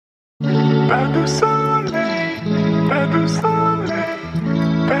Pas de soleil, pas de soleil,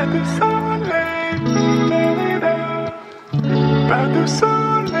 pas de soleil, pas de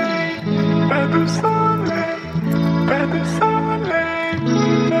soleil, pas de soleil, pas de soleil.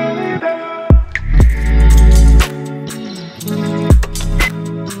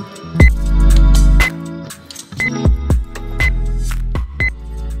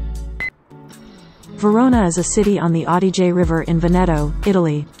 Verona is a city on the Adige River in Veneto,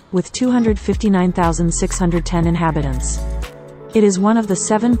 Italy, with 259,610 inhabitants. It is one of the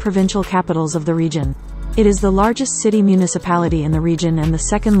 7 provincial capitals of the region. It is the largest city municipality in the region and the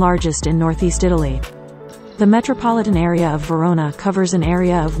second largest in northeast Italy. The metropolitan area of Verona covers an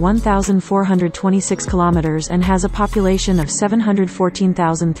area of 1,426 kilometers and has a population of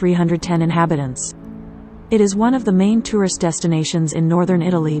 714,310 inhabitants. It is one of the main tourist destinations in northern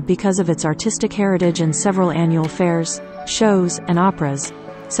Italy because of its artistic heritage and several annual fairs, shows, and operas,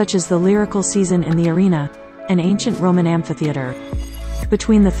 such as the Lyrical Season in the Arena, an ancient Roman amphitheater.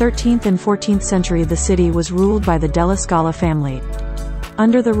 Between the 13th and 14th century the city was ruled by the Della Scala family.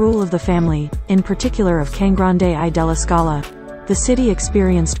 Under the rule of the family, in particular of Cangrande I della Scala, the city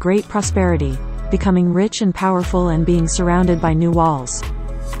experienced great prosperity, becoming rich and powerful and being surrounded by new walls.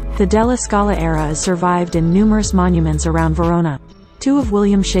 The Della Scala era is survived in numerous monuments around Verona. 2 of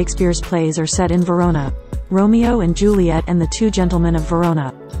William Shakespeare's plays are set in Verona, Romeo and Juliet and the Two Gentlemen of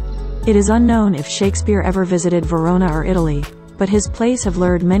Verona. It is unknown if Shakespeare ever visited Verona or Italy, but his plays have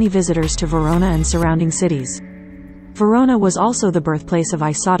lured many visitors to Verona and surrounding cities. Verona was also the birthplace of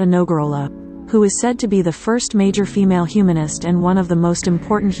Isotta Nogarola, who is said to be the first major female humanist and one of the most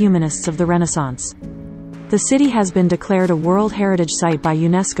important humanists of the Renaissance. The city has been declared a World Heritage Site by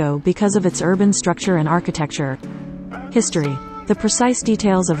UNESCO because of its urban structure and architecture. History. The precise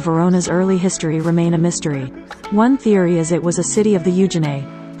details of Verona's early history remain a mystery. One theory is it was a city of the Euganei,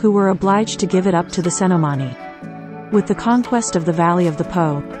 who were obliged to give it up to the Cenomani. With the conquest of the Valley of the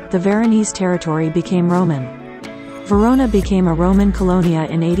Po, the Veronese territory became Roman. Verona became a Roman colonia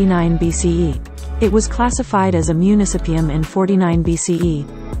in 89 BCE. It was classified as a municipium in 49 BCE,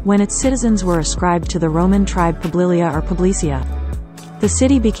 when its citizens were ascribed to the Roman tribe Publilia or Publicia. The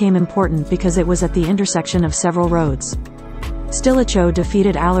city became important because it was at the intersection of several roads. Stilicho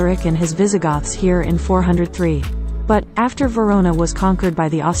defeated Alaric and his Visigoths here in 403. But, after Verona was conquered by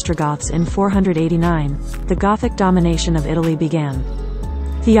the Ostrogoths in 489, the Gothic domination of Italy began.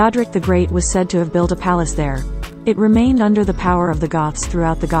 Theodoric the Great was said to have built a palace there. It remained under the power of the Goths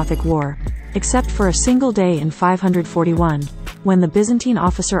throughout the Gothic War, except for a single day in 541, when the Byzantine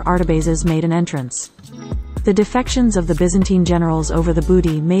officer Artabazes made an entrance. The defections of the Byzantine generals over the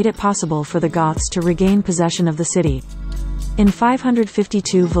booty made it possible for the Goths to regain possession of the city. In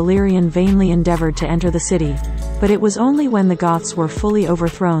 552 Valerian vainly endeavored to enter the city, but it was only when the Goths were fully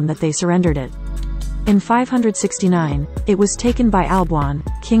overthrown that they surrendered it. In 569, it was taken by Alboin,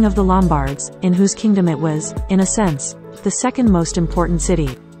 king of the Lombards, in whose kingdom it was, in a sense, the second most important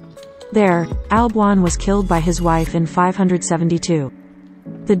city. There, Alboin was killed by his wife in 572.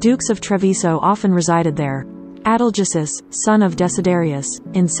 The dukes of Treviso often resided there. Adalgisus, son of Desiderius,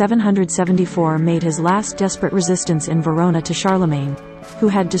 in 774 made his last desperate resistance in Verona to Charlemagne, who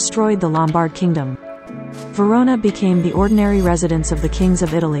had destroyed the Lombard kingdom. Verona became the ordinary residence of the kings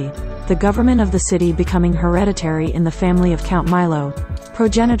of Italy, the government of the city becoming hereditary in the family of Count Milo,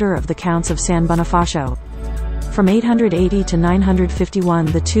 progenitor of the Counts of San Bonifacio. From 880 to 951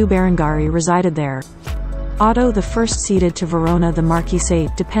 the 2 Berengari resided there. Otto I ceded to Verona the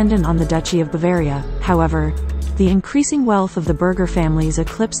marquisate dependent on the Duchy of Bavaria. However, the increasing wealth of the burgher families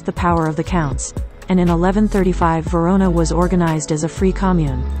eclipsed the power of the counts, and in 1135 Verona was organized as a free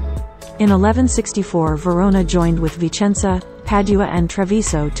commune. In 1164 Verona joined with Vicenza, Padua and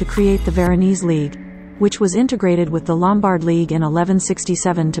Treviso to create the Veronese League, which was integrated with the Lombard League in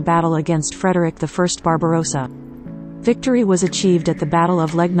 1167 to battle against Frederick I Barbarossa. Victory was achieved at the Battle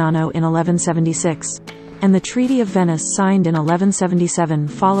of Legnano in 1176, and the Treaty of Venice signed in 1177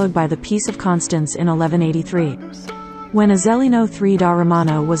 followed by the Peace of Constance in 1183. When Azzolino III da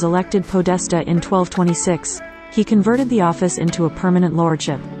Romano was elected podesta in 1226, he converted the office into a permanent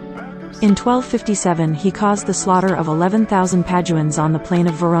lordship. In 1257 he caused the slaughter of 11,000 Paduans on the plain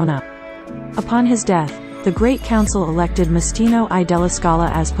of Verona. Upon his death, the Great Council elected Mastino I della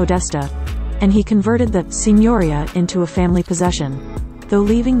Scala as podesta, and he converted the signoria into a family possession, though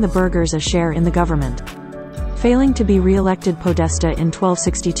leaving the burghers a share in the government. Failing to be re-elected podesta in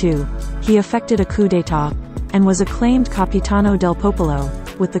 1262, he effected a coup d'état, and was acclaimed Capitano del Popolo,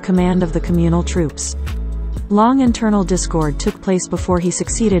 with the command of the communal troops. Long internal discord took place before he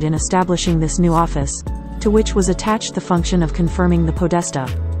succeeded in establishing this new office, to which was attached the function of confirming the podesta.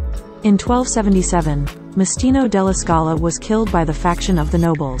 In 1277, Mastino della Scala was killed by the faction of the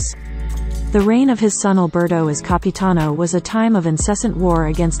nobles. The reign of his son Alberto as Capitano was a time of incessant war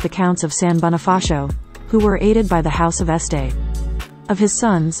against the counts of San Bonifacio, who were aided by the House of Este. Of his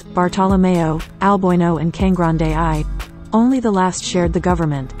sons, Bartolomeo, Alboino and Cangrande I, only the last shared the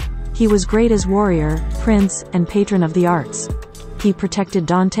government. He was great as warrior, prince, and patron of the arts. He protected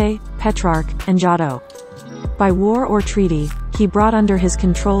Dante, Petrarch, and Giotto. By war or treaty, he brought under his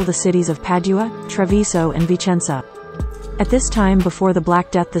control the cities of Padua, Treviso and Vicenza. At this time before the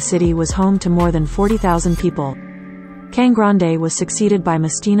Black Death the city was home to more than 40,000 people. Cangrande was succeeded by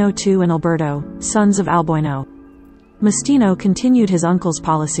Mastino II and Alberto, sons of Alboino. Mastino continued his uncle's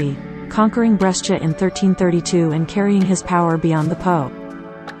policy, conquering Brescia in 1332 and carrying his power beyond the Po.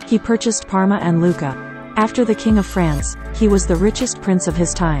 He purchased Parma and Lucca. After the King of France, he was the richest prince of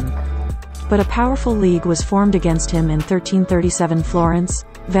his time. But a powerful league was formed against him in 1337: Florence,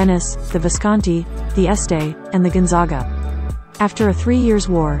 Venice, the Visconti, the Este, and the Gonzaga. After a 3 years'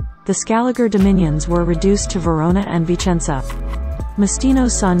 war, the Scaliger dominions were reduced to Verona and Vicenza.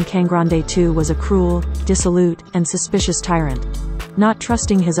 Mastino's son Cangrande II was a cruel, dissolute, and suspicious tyrant. Not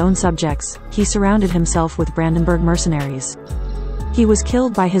trusting his own subjects, he surrounded himself with Brandenburg mercenaries. He was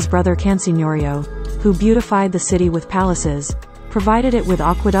killed by his brother Cansignorio, who beautified the city with palaces, provided it with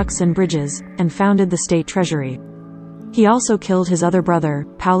aqueducts and bridges, and founded the state treasury. He also killed his other brother,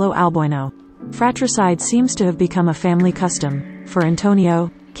 Paolo Alboino. Fratricide seems to have become a family custom, for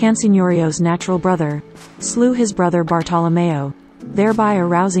Antonio, Cansignorio's natural brother, slew his brother Bartolomeo, thereby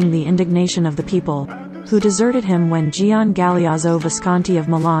arousing the indignation of the people, who deserted him when Gian Galeazzo Visconti of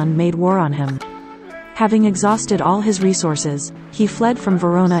Milan made war on him. Having exhausted all his resources, he fled from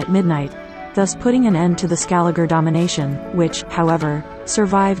Verona at midnight, thus putting an end to the Scaliger domination, which, however,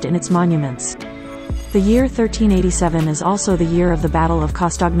 survived in its monuments. The year 1387 is also the year of the Battle of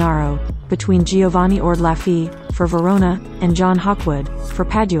Costagnaro, between Giovanni Ordelaffi, for Verona, and John Hawkwood, for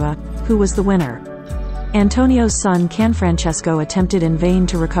Padua, who was the winner. Antonio's son Canfrancesco attempted in vain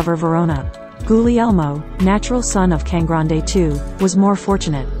to recover Verona. Guglielmo, natural son of Cangrande II, was more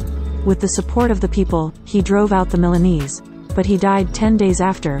fortunate. With the support of the people, he drove out the Milanese, but he died 10 days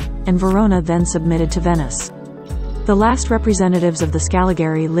after, and Verona then submitted to Venice. The last representatives of the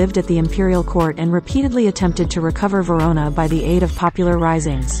Scaligeri lived at the imperial court and repeatedly attempted to recover Verona by the aid of popular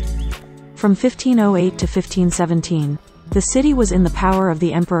risings. From 1508 to 1517, the city was in the power of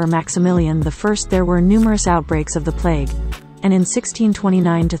the Emperor Maximilian I. There were numerous outbreaks of the plague, and in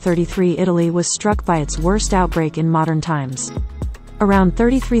 1629–33 Italy was struck by its worst outbreak in modern times. Around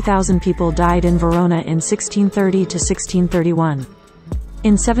 33,000 people died in Verona in 1630–1631.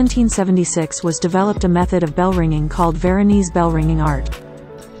 In 1776 was developed a method of bell ringing called Veronese bell ringing art.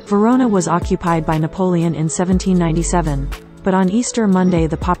 Verona was occupied by Napoleon in 1797, but on Easter Monday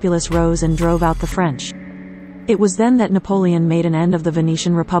the populace rose and drove out the French. It was then that Napoleon made an end of the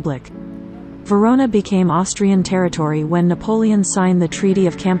Venetian Republic. Verona became Austrian territory when Napoleon signed the Treaty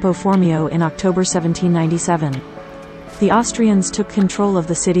of Campo Formio in October 1797. The Austrians took control of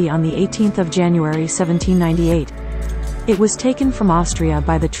the city on the 18th of January 1798. It was taken from Austria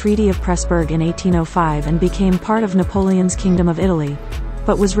by the Treaty of Pressburg in 1805 and became part of Napoleon's Kingdom of Italy,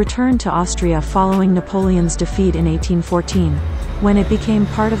 but was returned to Austria following Napoleon's defeat in 1814, when it became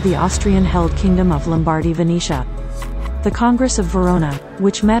part of the Austrian-held Kingdom of Lombardy-Venetia. The Congress of Verona,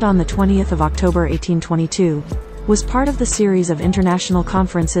 which met on the 20th of October 1822, was part of the series of international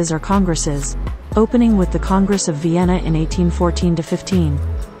conferences or congresses, opening with the Congress of Vienna in 1814–15,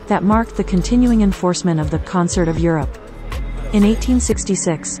 that marked the continuing enforcement of the Concert of Europe. In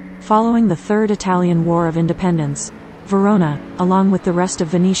 1866, following the Third Italian War of Independence, Verona, along with the rest of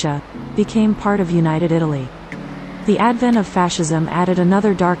Venetia, became part of United Italy. The advent of fascism added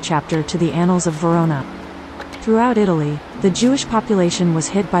another dark chapter to the annals of Verona. Throughout Italy, the Jewish population was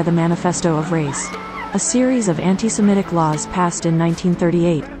hit by the Manifesto of Race, a series of anti-Semitic laws passed in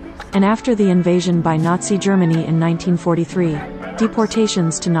 1938, and after the invasion by Nazi Germany in 1943,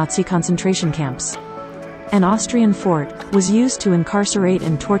 deportations to Nazi concentration camps. An Austrian fort was used to incarcerate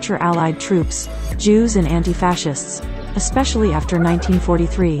and torture Allied troops, Jews and anti-fascists, especially after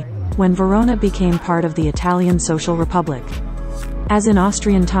 1943, when Verona became part of the Italian Social Republic. As in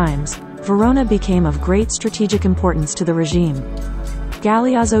Austrian times, Verona became of great strategic importance to the regime.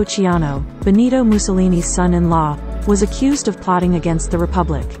 Galeazzo Ciano, Benito Mussolini's son-in-law, was accused of plotting against the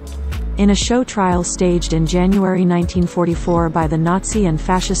Republic. In a show trial staged in January 1944 by the Nazi and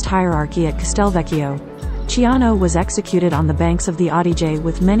fascist hierarchy at Castelvecchio, Ciano was executed on the banks of the Adige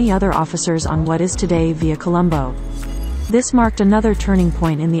with many other officers on what is today Via Colombo. This marked another turning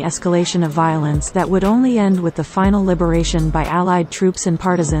point in the escalation of violence that would only end with the final liberation by Allied troops and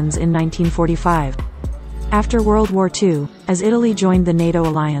partisans in 1945. After World War II, as Italy joined the NATO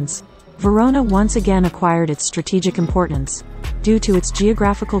alliance, Verona once again acquired its strategic importance, due to its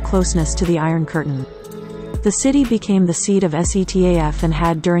geographical closeness to the Iron Curtain. The city became the seat of SETAF and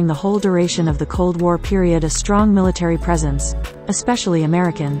had during the whole duration of the Cold War period a strong military presence, especially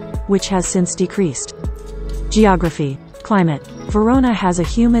American, which has since decreased. Geography. Climate. Verona has a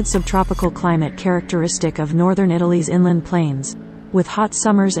humid subtropical climate characteristic of northern Italy's inland plains, with hot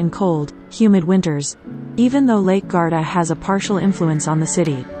summers and cold, humid winters, even though Lake Garda has a partial influence on the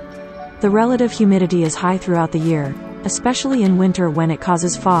city. The relative humidity is high throughout the year, especially in winter when it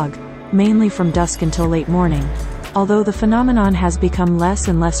causes fog, mainly from dusk until late morning, although the phenomenon has become less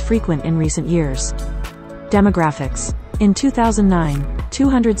and less frequent in recent years. Demographics. In 2009,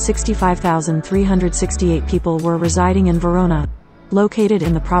 265,368 people were residing in Verona, located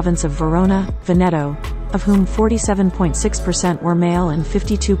in the province of Verona, Veneto, of whom 47.6% were male and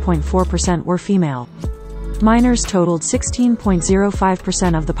 52.4% were female. Minors totaled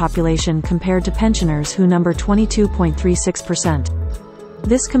 16.05% of the population compared to pensioners who number 22.36%.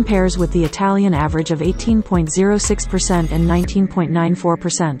 This compares with the Italian average of 18.06% and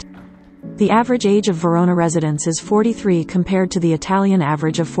 19.94%. The average age of Verona residents is 43 compared to the Italian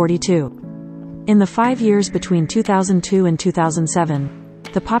average of 42. In the 5 years between 2002 and 2007,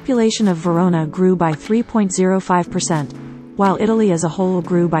 the population of Verona grew by 3.05%, while Italy as a whole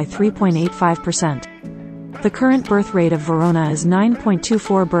grew by 3.85%. The current birth rate of Verona is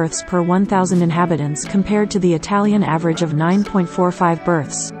 9.24 births per 1,000 inhabitants compared to the Italian average of 9.45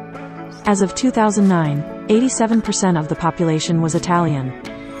 births. As of 2009, 87% of the population was Italian.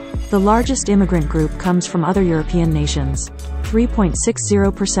 The largest immigrant group comes from other European nations,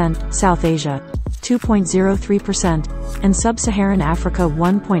 3.60%, South Asia, 2.03%, and Sub-Saharan Africa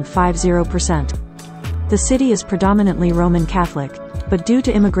 1.50%. The city is predominantly Roman Catholic, but due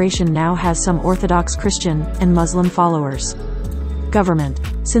to immigration now has some Orthodox Christian and Muslim followers. Government.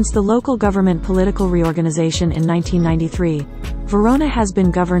 Since the local government political reorganization in 1993, Verona has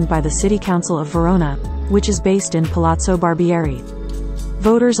been governed by the City Council of Verona, which is based in Palazzo Barbieri.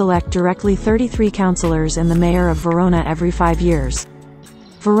 Voters elect directly 33 councillors and the mayor of Verona every 5 years.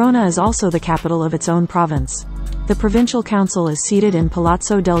 Verona is also the capital of its own province. The provincial council is seated in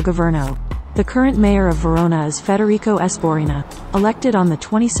Palazzo del Governo. The current mayor of Verona is Federico Esporina, elected on the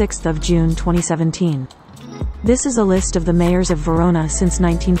 26th of June 2017. This is a list of the mayors of Verona since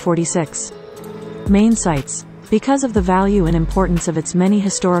 1946. Main sites. Because of the value and importance of its many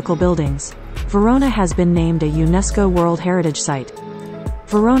historical buildings, Verona has been named a UNESCO World Heritage Site.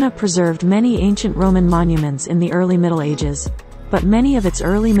 Verona preserved many ancient Roman monuments in the early Middle Ages, but many of its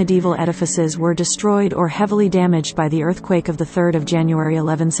early medieval edifices were destroyed or heavily damaged by the earthquake of 3 January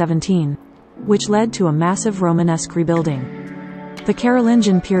 1117, which led to a massive Romanesque rebuilding. The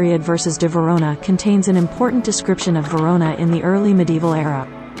Carolingian period Versus de Verona contains an important description of Verona in the early medieval era.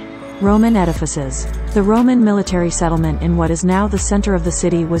 Roman edifices. The Roman military settlement in what is now the center of the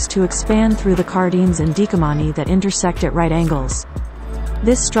city was to expand through the Cardines and Decumani that intersect at right angles.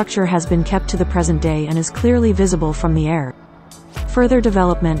 This structure has been kept to the present day and is clearly visible from the air. Further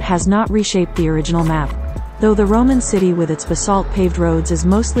development has not reshaped the original map. Though the Roman city with its basalt-paved roads is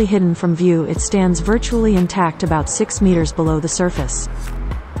mostly hidden from view, it stands virtually intact about 6 meters below the surface.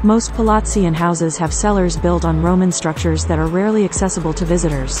 Most palazzi and houses have cellars built on Roman structures that are rarely accessible to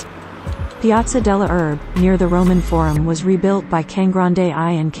visitors. Piazza della Erbe, near the Roman Forum, was rebuilt by Cangrande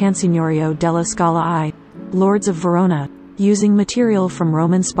I and Cansignorio della Scala I, lords of Verona, using material from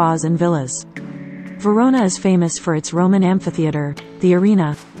Roman spas and villas. Verona is famous for its Roman amphitheater, the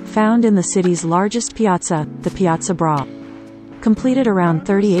Arena, found in the city's largest piazza, the Piazza Bra. Completed around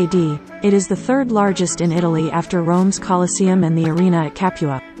 30 AD, it is the third largest in Italy after Rome's Colosseum and the Arena at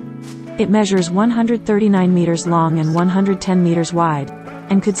Capua. It measures 139 meters long and 110 meters wide,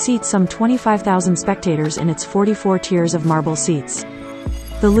 and could seat some 25,000 spectators in its 44 tiers of marble seats.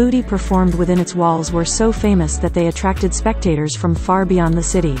 The ludi performed within its walls were so famous that they attracted spectators from far beyond the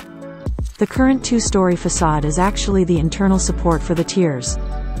city. The current 2-story facade is actually the internal support for the tiers.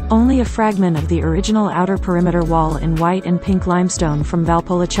 Only a fragment of the original outer perimeter wall in white and pink limestone from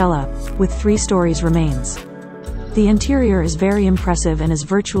Valpolicella, with 3 stories, remains. The interior is very impressive and is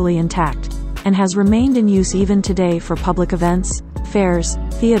virtually intact, and has remained in use even today for public events, fairs,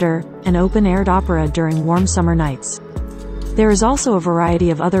 theater, and open-aired opera during warm summer nights. There is also a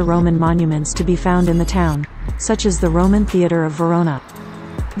variety of other Roman monuments to be found in the town, such as the Roman Theatre of Verona.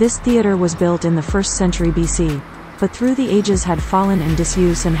 This theatre was built in the 1st century BC, but through the ages had fallen in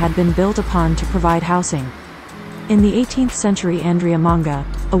disuse and had been built upon to provide housing. In the 18th century, Andrea Monga,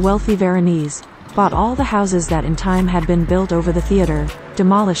 a wealthy Veronese, bought all the houses that in time had been built over the theatre,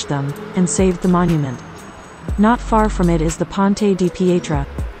 demolished them, and saved the monument. Not far from it is the Ponte di Pietra,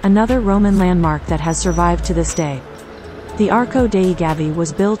 another Roman landmark that has survived to this day. The Arco dei Gavi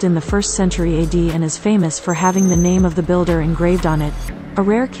was built in the 1st century AD and is famous for having the name of the builder engraved on it, a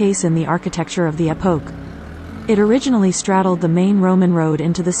rare case in the architecture of the epoch. It originally straddled the main Roman road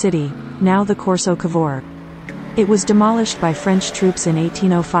into the city, now the Corso Cavour. It was demolished by French troops in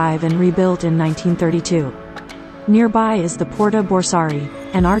 1805 and rebuilt in 1932. Nearby is the Porta Borsari,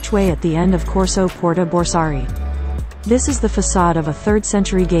 an archway at the end of Corso Porta Borsari. This is the facade of a 3rd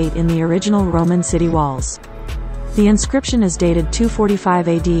century gate in the original Roman city walls. The inscription is dated 245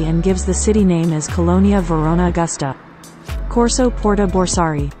 AD and gives the city name as Colonia Verona Augusta. Corso Porta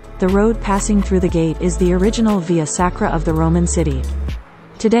Borsari, the road passing through the gate, is the original Via Sacra of the Roman city.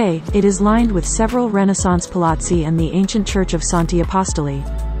 Today, it is lined with several Renaissance palazzi and the ancient church of Santi Apostoli,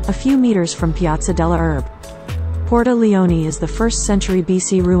 a few meters from Piazza della Erbe. Porta Leone is the 1st century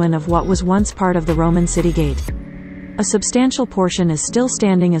BC ruin of what was once part of the Roman city gate. A substantial portion is still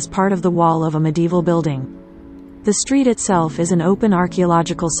standing as part of the wall of a medieval building. The street itself is an open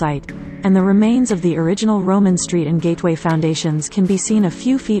archaeological site, and the remains of the original Roman street and gateway foundations can be seen a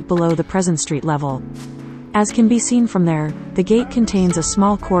few feet below the present street level. As can be seen from there, the gate contains a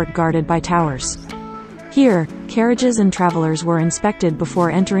small court guarded by towers. Here, carriages and travelers were inspected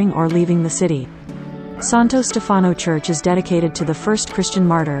before entering or leaving the city. Santo Stefano Church is dedicated to the first Christian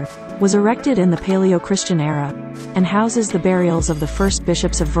martyr, was erected in the Paleo-Christian era, and houses the burials of the first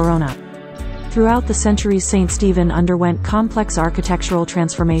bishops of Verona. Throughout the centuries, St. Stephen underwent complex architectural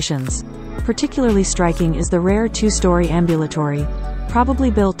transformations. Particularly striking is the rare 2-story ambulatory,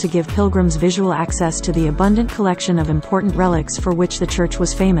 probably built to give pilgrims visual access to the abundant collection of important relics for which the church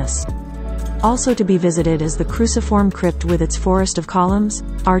was famous. Also to be visited is the cruciform crypt with its forest of columns,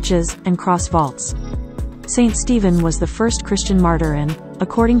 arches, and cross vaults. St. Stephen was the first Christian martyr and,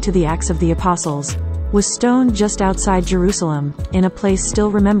 according to the Acts of the Apostles, was stoned just outside Jerusalem, in a place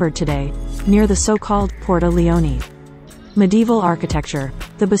still remembered today, near the so-called Porta Leone. Medieval architecture.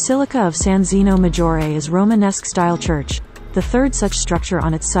 The Basilica of San Zeno Maggiore is Romanesque-style church, the 3rd such structure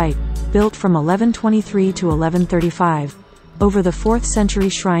on its site, built from 1123 to 1135, over the 4th century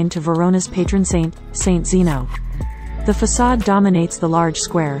shrine to Verona's patron saint, Saint Zeno. The facade dominates the large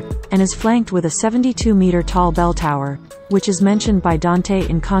square, and is flanked with a 72-meter-tall bell tower, which is mentioned by Dante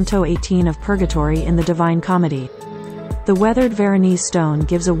in Canto 18 of Purgatory in the Divine Comedy. The weathered Veronese stone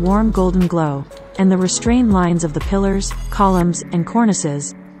gives a warm golden glow, and the restrained lines of the pillars, columns, and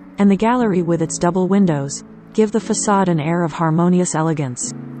cornices, and the gallery with its double windows, give the facade an air of harmonious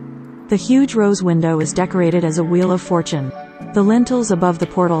elegance. The huge rose window is decorated as a wheel of fortune. The lintels above the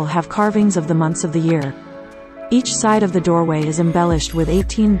portal have carvings of the months of the year. Each side of the doorway is embellished with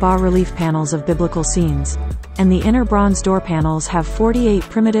 18 bas-relief panels of biblical scenes, and the inner bronze door panels have 48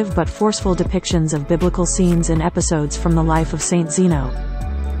 primitive but forceful depictions of biblical scenes and episodes from the life of Saint Zeno.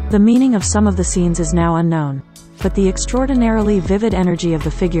 The meaning of some of the scenes is now unknown, but the extraordinarily vivid energy of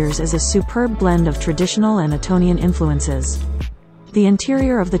the figures is a superb blend of traditional and Etonian influences. The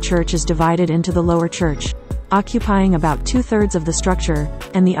interior of the church is divided into the lower church, occupying about 2/3 of the structure,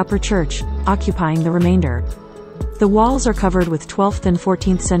 and the upper church, occupying the remainder. The walls are covered with 12th and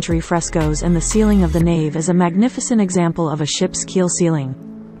 14th century frescoes, and the ceiling of the nave is a magnificent example of a ship's keel ceiling.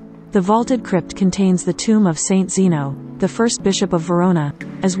 The vaulted crypt contains the tomb of Saint Zeno, the first bishop of Verona,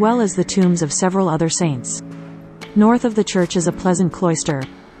 as well as the tombs of several other saints. North of the church is a pleasant cloister.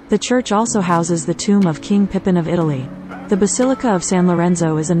 The church also houses the tomb of King Pippin of Italy. The Basilica of San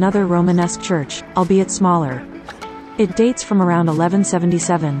Lorenzo is another Romanesque church, albeit smaller. It dates from around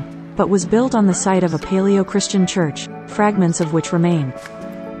 1177, but was built on the site of a Paleo-Christian church, fragments of which remain.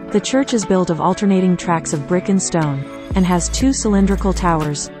 The church is built of alternating tracks of brick and stone, and has 2 cylindrical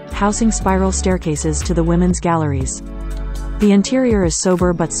towers, housing spiral staircases to the women's galleries. The interior is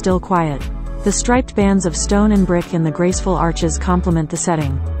sober but still quiet. The striped bands of stone and brick and the graceful arches complement the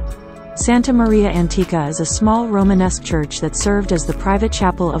setting. Santa Maria Antica is a small Romanesque church that served as the private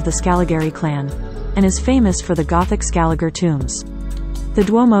chapel of the Scaligeri clan, and is famous for the Gothic Scaliger tombs. The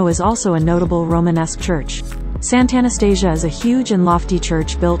Duomo is also a notable Romanesque church. Sant'Anastasia is a huge and lofty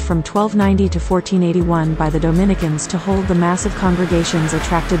church built from 1290 to 1481 by the Dominicans to hold the massive congregations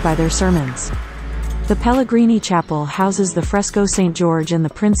attracted by their sermons. The Pellegrini Chapel houses the fresco St. George and the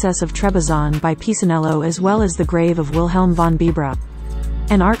Princess of Trebizond by Pisanello, as well as the grave of Wilhelm von Bibra.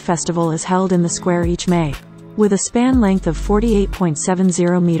 An art festival is held in the square each May. With a span length of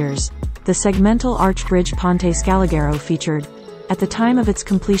 48.70 meters, the segmental arch bridge Ponte Scaligero featured, at the time of its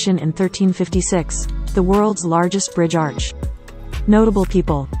completion in 1356, the world's largest bridge arch. Notable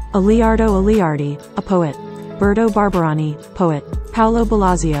people: Aleardo Aleardi, a poet; Berto Barberani, poet; Paolo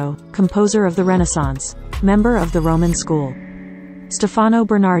Bellazio, composer of the Renaissance, member of the Roman school; Stefano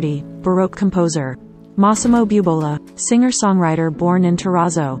Bernardi, Baroque composer; Massimo Bubola, singer-songwriter born in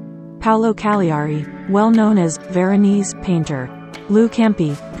Tarazzo; Paolo Cagliari, well known as Veronese painter; Lou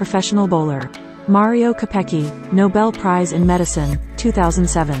Campi, professional bowler; Mario Capecchi, Nobel Prize in Medicine,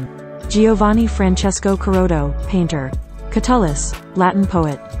 2007; Giovanni Francesco Carotto, painter; Catullus, Latin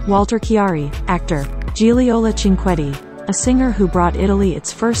poet; Walter Chiari, actor; Gigliola Cinquetti, a singer who brought Italy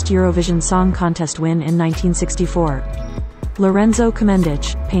its first Eurovision Song Contest win in 1964; Lorenzo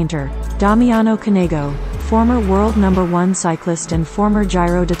Comendic, painter; Damiano Cunego, former world #1 cyclist and former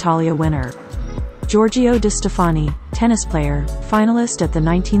Giro d'Italia winner; Giorgio Di Stefani, tennis player, finalist at the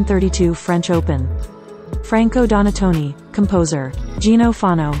 1932 French Open; Franco Donatoni, composer; Gino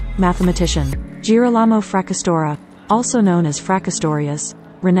Fano, mathematician; Girolamo Fracastora, also known as Fracastorius,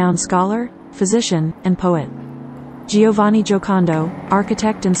 renowned scholar, physician, and poet; Giovanni Giocondo,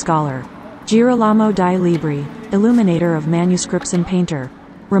 architect and scholar; Girolamo dei Libri, illuminator of manuscripts and painter;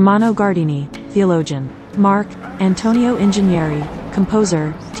 Romano Gardini, theologian; Mark Antonio Ingegneri,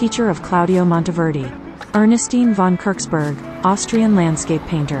 composer, teacher of Claudio Monteverdi; Ernestine von Kirchberg, Austrian landscape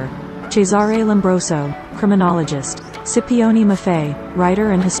painter; Cesare Lombroso, criminologist; Scipione Maffei,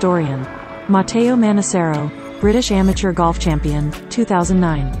 writer and historian; Matteo Manacero, British amateur golf champion,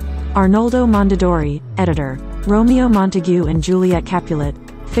 2009; Arnoldo Mondadori, editor; Romeo Montague and Juliet Capulet,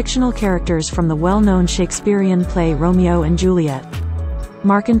 fictional characters from the well-known Shakespearean play Romeo and Juliet;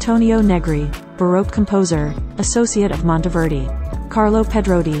 Marcantonio Negri, Baroque composer, associate of Monteverdi; Carlo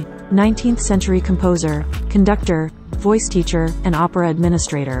Pedrotti, 19th-century composer, conductor, voice teacher, and opera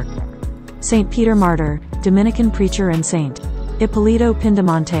administrator; Saint Peter Martyr, Dominican preacher and saint; Ippolito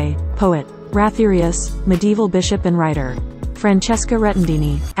Pindamonte, poet; Ratherius, medieval bishop and writer; Francesca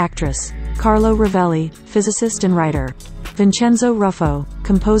Rettindini, actress; Carlo Rovelli, physicist and writer; Vincenzo Ruffo,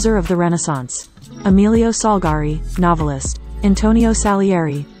 composer of the Renaissance; Emilio Salgari, novelist; Antonio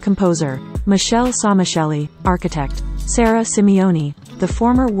Salieri, composer; Michele Samascelli, architect; Sarah Simeoni, the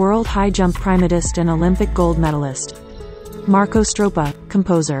former world high jump primatist and Olympic gold medalist; Marco Stroppa,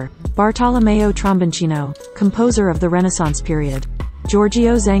 composer; Bartolomeo Tromboncino, composer of the Renaissance period;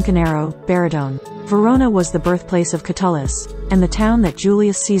 Giorgio Zancanaro, baritone. Verona was the birthplace of Catullus, and the town that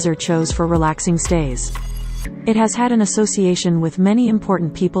Julius Caesar chose for relaxing stays. It has had an association with many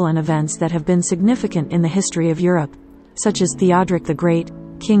important people and events that have been significant in the history of Europe, such as Theodoric the Great,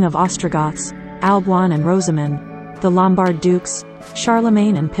 King of Ostrogoths, Alboin and Rosamund, the Lombard dukes,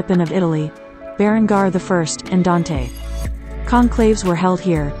 Charlemagne and Pippin of Italy, Berengar I, and Dante. Conclaves were held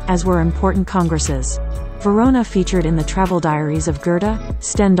here, as were important congresses. Verona featured in the travel diaries of Goethe,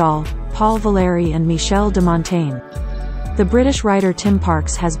 Stendhal, Paul Valéry and Michel de Montaigne. The British writer Tim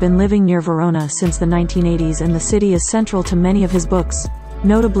Parks has been living near Verona since the 1980s, and the city is central to many of his books,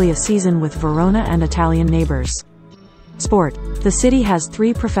 notably A Season with Verona and Italian Neighbors. Sport. The city has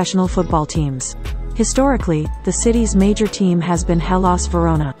 3 professional football teams. Historically, the city's major team has been Hellas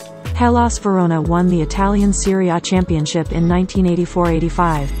Verona. Hellas Verona won the Italian Serie A championship in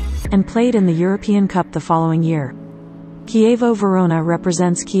 1984-85, and played in the European Cup the following year. Chievo Verona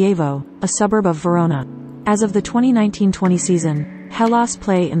represents Chievo, a suburb of Verona. As of the 2019-20 season, Hellas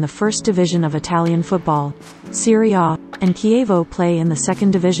play in the first division of Italian football, Serie A, and Chievo play in the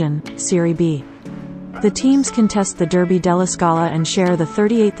second division, Serie B. The teams contest the Derby della Scala and share the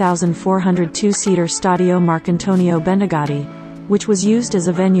 38,402-seater Stadio Marcantonio Bendagati, which was used as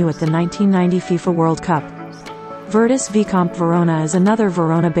a venue at the 1990 FIFA World Cup. Virtus Vicomp Verona is another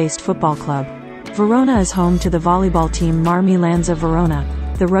Verona-based football club. Verona is home to the volleyball team Marmi Lanza Verona,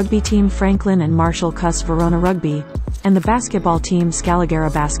 the rugby team Franklin and Marshall Cuss Verona Rugby, and the basketball team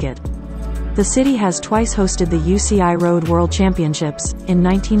Scalagera Basket. The city has twice hosted the UCI Road World Championships, in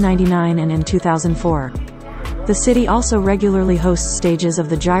 1999 and in 2004. The city also regularly hosts stages of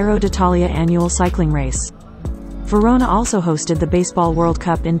the Giro d'Italia annual cycling race. Verona also hosted the Baseball World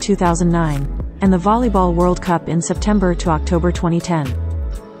Cup in 2009, and the Volleyball World Cup in September to October 2010.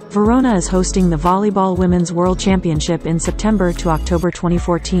 Verona is hosting the Volleyball Women's World Championship in September to October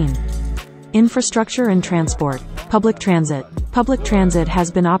 2014. Infrastructure and transport. Public transit. Public transit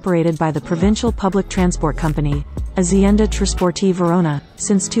has been operated by the Provincial Public Transport Company, Azienda Trasporti Verona,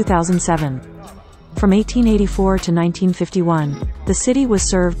 since 2007. From 1884 to 1951, the city was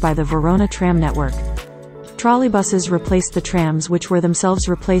served by the Verona tram network. Trolleybuses replaced the trams, which were themselves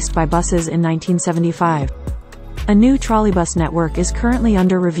replaced by buses in 1975. A new trolleybus network is currently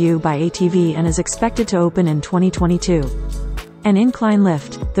under review by ATV and is expected to open in 2022. An incline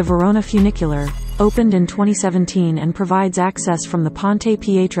lift, the Verona Funicular, opened in 2017 and provides access from the Ponte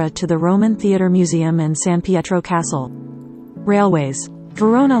Pietra to the Roman Theatre Museum and San Pietro Castle. Railways.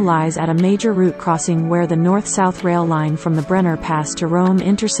 Verona lies at a major route crossing where the north-south rail line from the Brenner Pass to Rome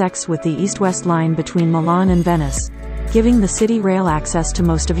intersects with the east-west line between Milan and Venice, giving the city rail access to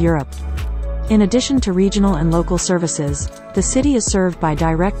most of Europe. In addition to regional and local services, the city is served by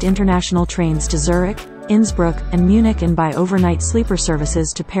direct international trains to Zurich, Innsbruck, and Munich and by overnight sleeper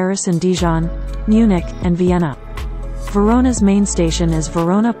services to Paris and Dijon, Munich, and Vienna. Verona's main station is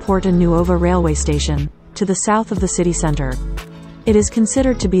Verona Porta Nuova railway station, to the south of the city center. It is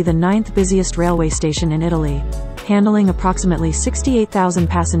considered to be the 9th busiest railway station in Italy, handling approximately 68,000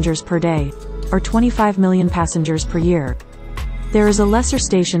 passengers per day, or 25 million passengers per year. There is a lesser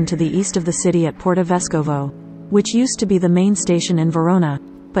station to the east of the city at Porta Vescovo, which used to be the main station in Verona,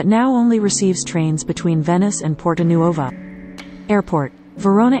 but now only receives trains between Venice and Porta Nuova. Airport.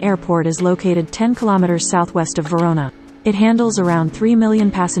 Verona Airport is located 10 kilometers southwest of Verona. It handles around 3 million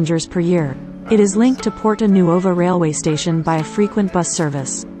passengers per year. It is linked to Porta Nuova railway station by a frequent bus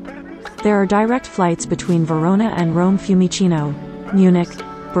service. There are direct flights between Verona and Rome Fiumicino, Munich,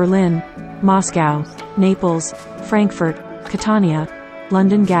 Berlin, Moscow, Naples, Frankfurt, Catania,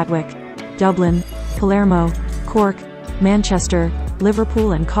 London Gatwick, Dublin, Palermo, Cork, Manchester,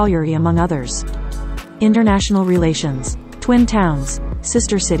 Liverpool and Cagliari among others. International relations. Twin towns,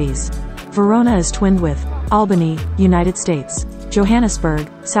 sister cities. Verona is twinned with Albany, United States, Johannesburg,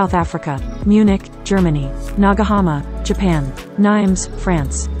 South Africa, Munich, Germany, Nagahama, Japan, Nimes,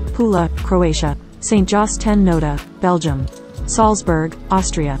 France, Pula, Croatia, St. Jos ten Noda, Belgium, Salzburg,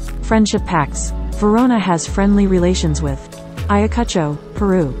 Austria. Friendship pacts. Verona has friendly relations with Ayacucho,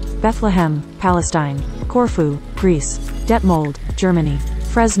 Peru, Bethlehem, Palestine, Corfu, Greece, Detmold, Germany,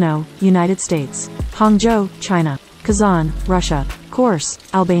 Fresno, United States, Hangzhou, China, Kazan, Russia, Kors,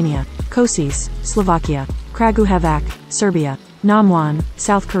 Albania, Košice, Slovakia, Kragujevac, Serbia, Namwan,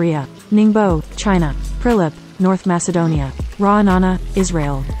 South Korea, Ningbo, China, Prilep, North Macedonia, Ra'anana,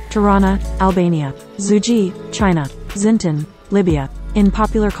 Israel, Tirana, Albania, Zuji, China, Zintan, Libya. In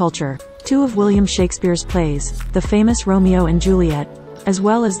popular culture, two of William Shakespeare's plays, the famous Romeo and Juliet, as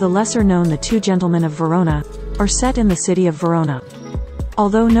well as the lesser-known The Two Gentlemen of Verona, are set in the city of Verona.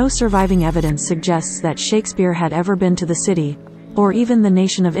 Although no surviving evidence suggests that Shakespeare had ever been to the city, or even the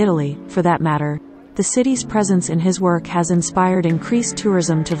nation of Italy, for that matter, the city's presence in his work has inspired increased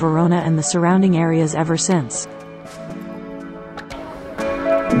tourism to Verona and the surrounding areas ever since.